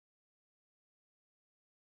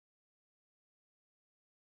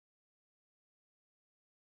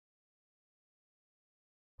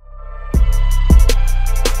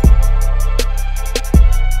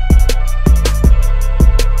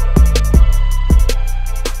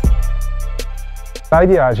The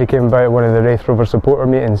idea actually came about at one of the Raith Rovers supporter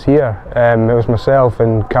meetings here. It was myself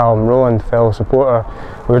and Colin, Rowan, fellow supporter.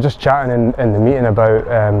 We were just chatting in the meeting about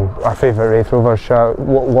our favourite Raith Rovers shirt,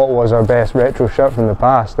 what was our best retro shirt from the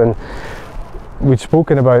past, and we'd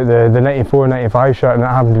spoken about the 94-95 shirt, and it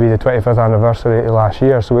happened to be the 25th anniversary last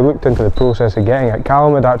year, so we looked into the process of getting it.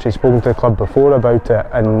 Callum had actually spoken to the club before about it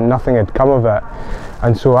and nothing had come of it,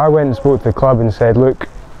 and so I went and spoke to the club and said, look,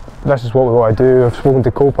 this is what we want to do. I've spoken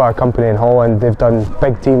to Copa, a company in Holland. They've done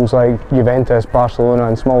big teams like Juventus, Barcelona,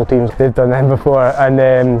 and small teams. They've done them before,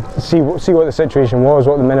 and see what the situation was,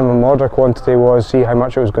 what the minimum order quantity was, see how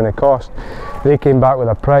much it was going to cost. They came back with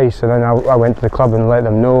a price, and then I went to the club and let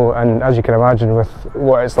them know. And as you can imagine, with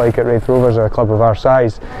what it's like at Raith Rovers, a club of our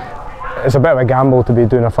size, it's a bit of a gamble to be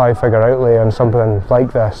doing a 5-figure outlay on something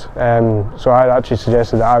like this. So I actually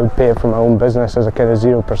suggested that I would pay it from my own business as a kind of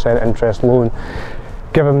 0% interest loan.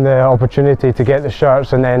 Give them the opportunity to get the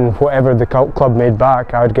shirts, and then whatever the club made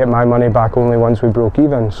back, I would get my money back only once we broke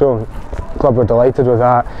even. So the club were delighted with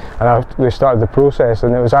that, and we started the process,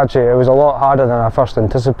 and it was a lot harder than I first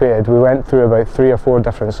anticipated. We went through about 3 or 4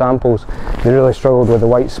 different samples. They really struggled with the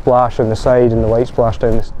white splash on the side and the white splash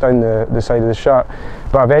down the side of the shirt,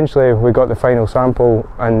 but eventually we got the final sample,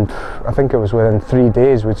 and I think it was within 3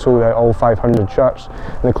 days we'd sold out all 500 shirts,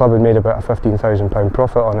 and the club had made about a £15,000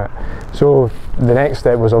 profit on it. So the next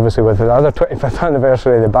step was obviously with the other 25th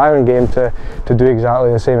anniversary of the Bayern game to do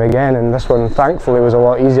exactly the same again, and this one thankfully was a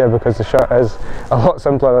lot easier because the shirt is a lot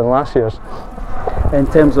simpler than last year's. In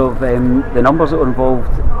terms of the numbers that were involved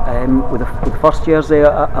with the first jersey,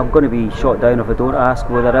 I'm going to be shot down if I don't ask,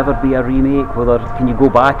 will there ever be a remake? Can you go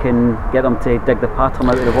back and get them to dig the pattern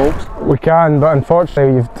out of the vaults? We can, but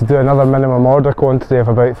unfortunately you have to do another minimum order quantity of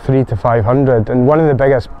about 300 to 500, and one of the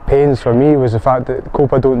biggest pains for me was the fact that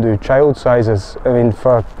Copa don't do child sizes. I mean,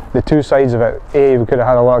 for the two sides of it, A, we could have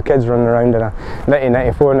had a lot of kids running around in a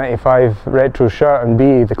 94-95 retro shirt, and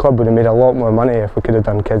B, the club would have made a lot more money if we could have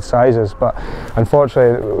done kids sizes. But unfortunately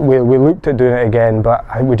we looked at doing it again, but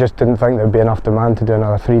we just didn't think there would be enough demand to do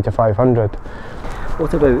another 300 to 500.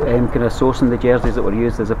 What about kind of sourcing the jerseys that were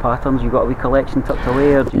used as the patterns? You got a wee collection tucked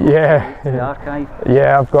away, or the archive?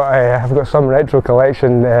 Yeah, I've got some retro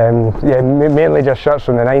collection. Mainly just shirts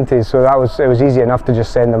from the 90s. So it was easy enough to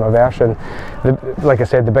just send them a version. Like I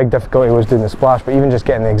said, the big difficulty was doing the splash, but even just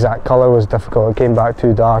getting the exact colour was difficult. It came back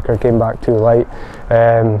too dark or came back too light.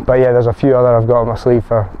 But yeah, there's a few other I've got on my sleeve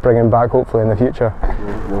for bringing back hopefully in the future.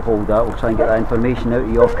 We'll hold that. We'll try and get that information out of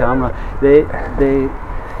you off camera.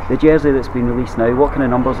 The jersey that's been released now, what kind of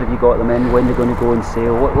numbers have you got them in? When they're going to go on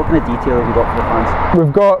sale? What kind of detail have you got for the fans?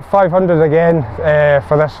 We've got 500 again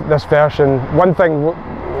for this version.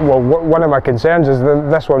 One of my concerns is that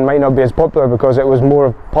this one might not be as popular because it was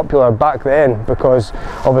more popular back then, because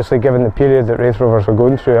obviously given the period that Raith Rovers were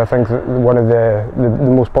going through, I think that one of the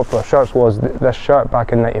most popular shirts was this shirt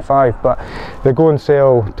back in '95. But they go on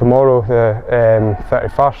sale tomorrow, the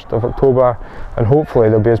 31st of October, and hopefully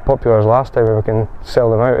they'll be as popular as last time and we can sell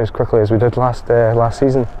them out as quickly as we did last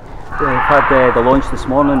season. We've had the launch this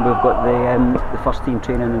morning. We've got the first team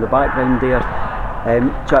training in the background there.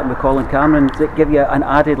 Chatting with Colin Cameron, does it give you an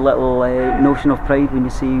added little notion of pride when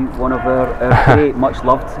you see one of our great, much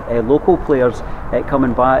loved local players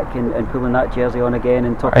coming back and pulling that jersey on again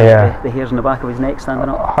and talking about the hairs in the back of his neck standing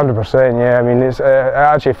up? 100%, yeah. I mean, it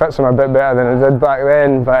actually fits him a bit better than it did back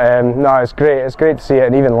then, but no, it's great. It's great to see it,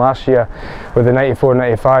 and even last year with the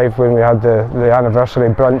 94-95 when we had the anniversary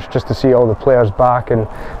brunch, just to see all the players back, and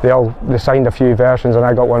they signed a few versions, and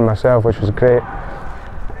I got one myself, which was great.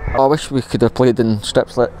 I wish we could have played in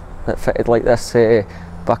strips that fitted like this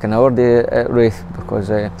back in our day at Raith, because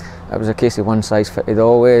it was a case of one size fitted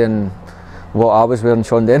all the way, and what I was wearing,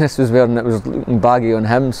 Sean Dennis was wearing, it was looking baggy on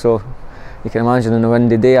him, so you can imagine on a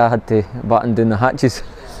windy day I had to batten down the hatches.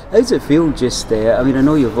 How does it feel just, I mean, I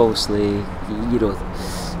know you've obviously,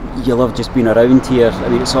 you love just being around here. I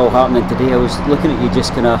mean, it's all happening today. I was looking at you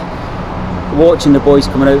just kind of watching the boys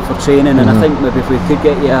coming out for training, and I think maybe if we could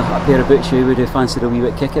get you a pair of boots, you would have fancied a wee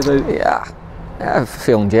bit kick about. Yeah, I'm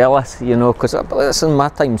feeling jealous, because listen, my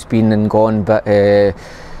time's been and gone, but I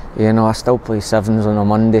still play sevens on a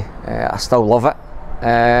Monday. I still love it.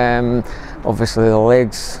 Obviously the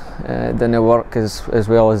legs didn't work as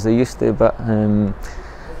well as they used to, but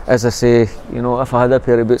as I say, if I had a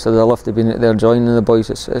pair of boots, I'd have loved to have been out there joining the boys.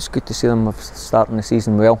 It's good to see them starting the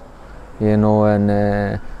season well,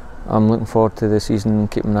 and I'm looking forward to the season,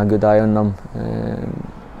 keeping a good eye on them.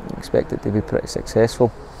 Expect it to be pretty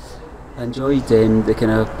successful. I enjoyed the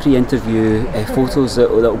kind of pre-interview photos that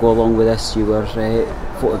will go along with this. You were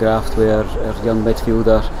photographed with our young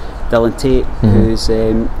midfielder Dylan Tate, who's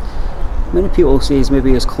Many people say he's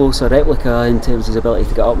maybe his closer replica in terms of his ability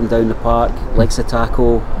to get up and down the park, likes to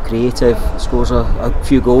tackle, creative, scores a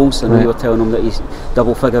few goals. I know you were telling him that he's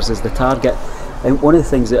double figures is the target. And one of the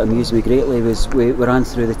things that amused me greatly was we ran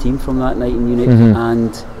through the team from that night in Munich,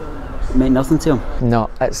 and it meant nothing to him. No,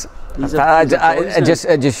 it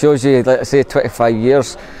just shows you, let's say 25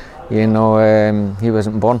 years, you know, he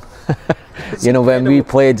wasn't born, you know, when we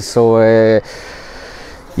played, so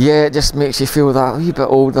yeah, it just makes you feel that a wee bit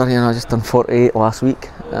older, you know. I just turned 48 last week.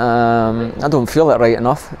 I don't feel it right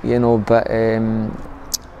enough, you know, but in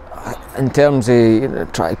terms of, you know,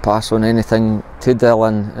 try to pass on anything to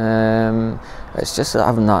Dylan, it's just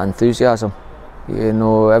having that enthusiasm, you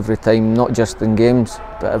know, every time, not just in games,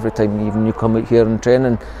 but every time even you come out here in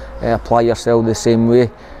training, apply yourself the same way.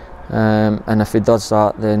 And if he does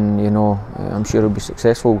that, then, you know, I'm sure he'll be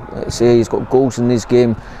successful. Like say, he's got goals in this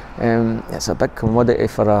game. It's a big commodity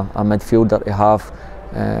for a midfielder to have,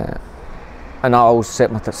 and I always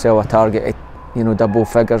set myself a target of, you know, double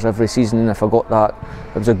figures every season, and if I got that,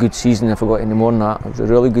 it was a good season. If I got any more than that, it was a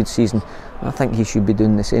really good season. And I think he should be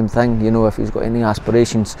doing the same thing, you know, if he's got any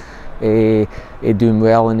aspirations of doing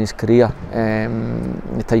well in his career.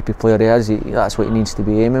 The type of player he is, that's what he needs to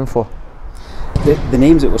be aiming for. The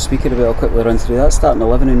names that we're speaking about, I'll quickly run through that. Starting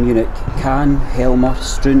 11 in Munich: Kahn, Helmer,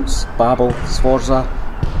 Strunz, Babel, Sforza,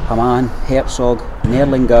 Hamann, Herzog,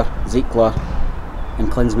 Nerlinger, Ziegler and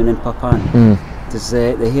Klinsmann and Papan. Does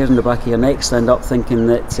the hair in the back of your neck stand up thinking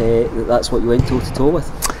that that's what you went toe to toe with?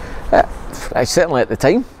 Certainly at the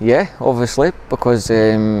time, yeah, obviously, because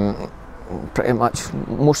pretty much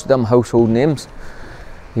most of them household names,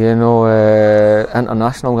 you know,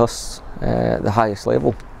 international lists at the highest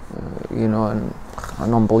level, you know, and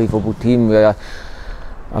an unbelievable team with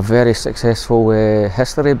a very successful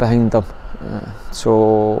history behind them.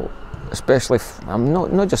 So especially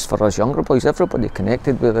not just for us younger boys, everybody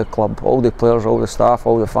connected with the club, all the players, all the staff,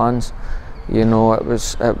 all the fans, you know, it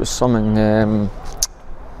was something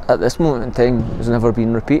at this moment in time has never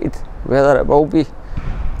been repeated. Whether it will be,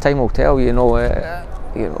 time will tell. You know,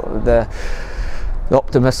 the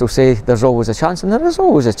optimists will say there's always a chance, and there is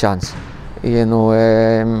always a chance, you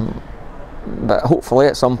know, but hopefully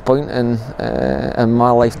at some point in my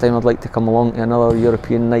lifetime I'd like to come along to another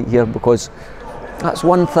European night here, because that's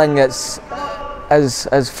one thing. It's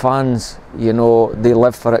as fans, you know, they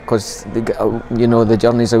live for it, because they get, you know, the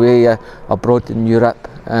journeys away abroad in Europe,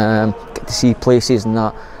 get to see places and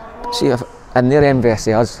that. See, and they're envious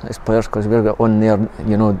of us as players, because we've got on there,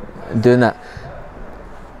 you know, doing it.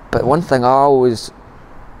 But one thing I always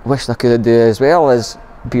wished I could do as well is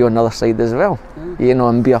be on the other side as well, you know,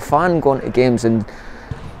 and be a fan going to games and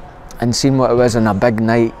seeing what it was on a big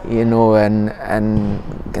night, you know, and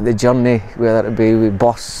the journey, whether it be with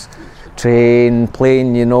bus, train,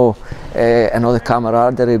 plane, you know, and all the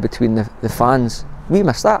camaraderie between the fans. We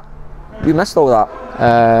missed that. We missed all that.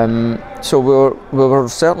 So we were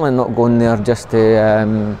certainly not going there just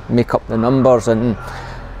to make up the numbers and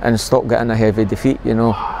stop getting a heavy defeat, you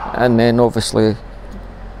know. And then obviously,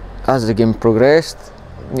 as the game progressed,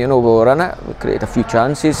 you know, we were in it. We created a few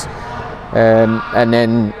chances. And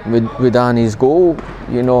then with Danny's goal,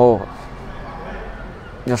 you know,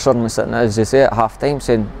 you're suddenly sitting, as they say, at half time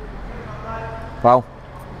saying, wow,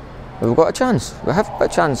 we've got a chance, we have got a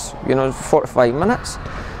chance, you know, 45 minutes.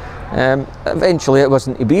 Eventually it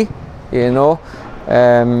wasn't to be, you know,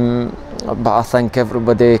 but I think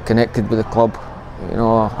everybody connected with the club, you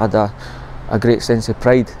know, had a great sense of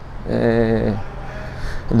pride in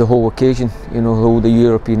the whole occasion, you know, the whole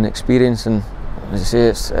European experience. And as I say,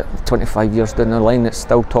 it's 25 years down the line, it's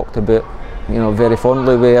still talked about, you know, very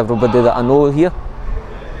fondly with everybody that I know here.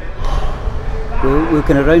 We're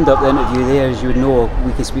going to round up the interview there. As you would know,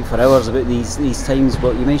 we can speak for hours about these times,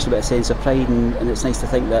 but you mentioned about a sense of pride, and it's nice to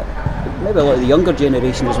think that maybe a lot of the younger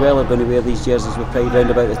generation as well are going to wear these jerseys with pride round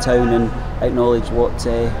about the town and acknowledge what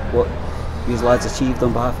these lads achieved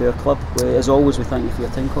on behalf of our club. As always, we thank you for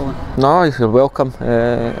your time, Colin. No, you're welcome.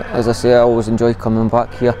 As I say, I always enjoy coming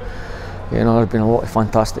back here. You know, there's been a lot of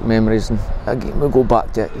fantastic memories, and again, we go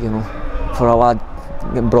back to it, you know, for a lad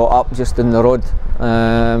getting brought up just in the road,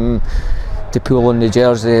 to pull on the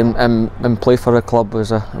jersey and play for the club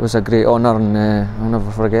was a great honour, and I'll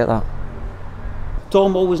never forget that.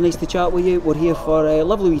 Tom, always nice to chat with you. We're here for a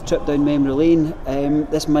lovely wee trip down memory lane.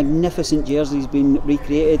 This magnificent jersey's been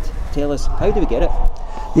recreated. Tell us, how do we get it?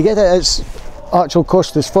 You get it, its actual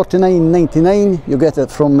cost is $49.99. You get it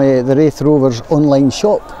from the Raith Rovers online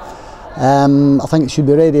shop. I think it should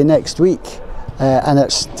be ready next week, and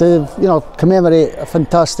it's to, you know, commemorate a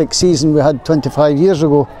fantastic season we had 25 years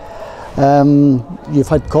ago. You've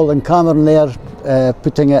had Colin there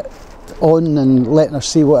putting it on and letting us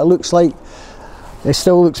see what it looks like. It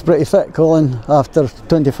still looks pretty fit, Colin, after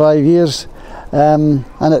 25 years, and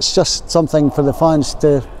it's just something for the fans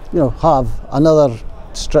to, you know, have another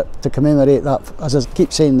strip to commemorate that, as I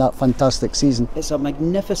keep saying, that fantastic season. It's a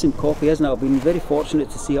magnificent copy, isn't it? I've been very fortunate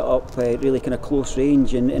to see it up really kind of close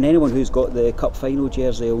range, and anyone who's got the cup final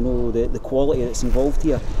jersey will know the quality that's involved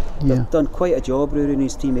here. Yeah. They've done quite a job, Ruaridh and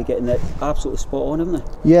his team, of getting it absolutely spot on, haven't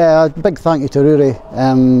they? Yeah, a big thank you to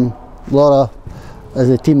Ruaridh, Laura, as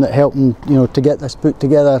the team that helped them, you know, to get this put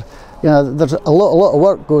together. You know, there's a lot of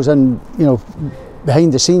work goes in, you know,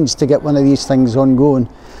 behind the scenes to get one of these things ongoing.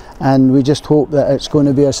 And we just hope that it's going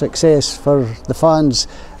to be a success for the fans,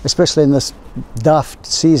 especially in this daft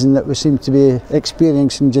season that we seem to be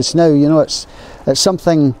experiencing just now. You know, it's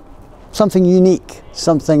something unique,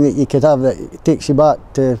 something that you could have that takes you back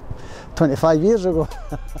to 25 years ago.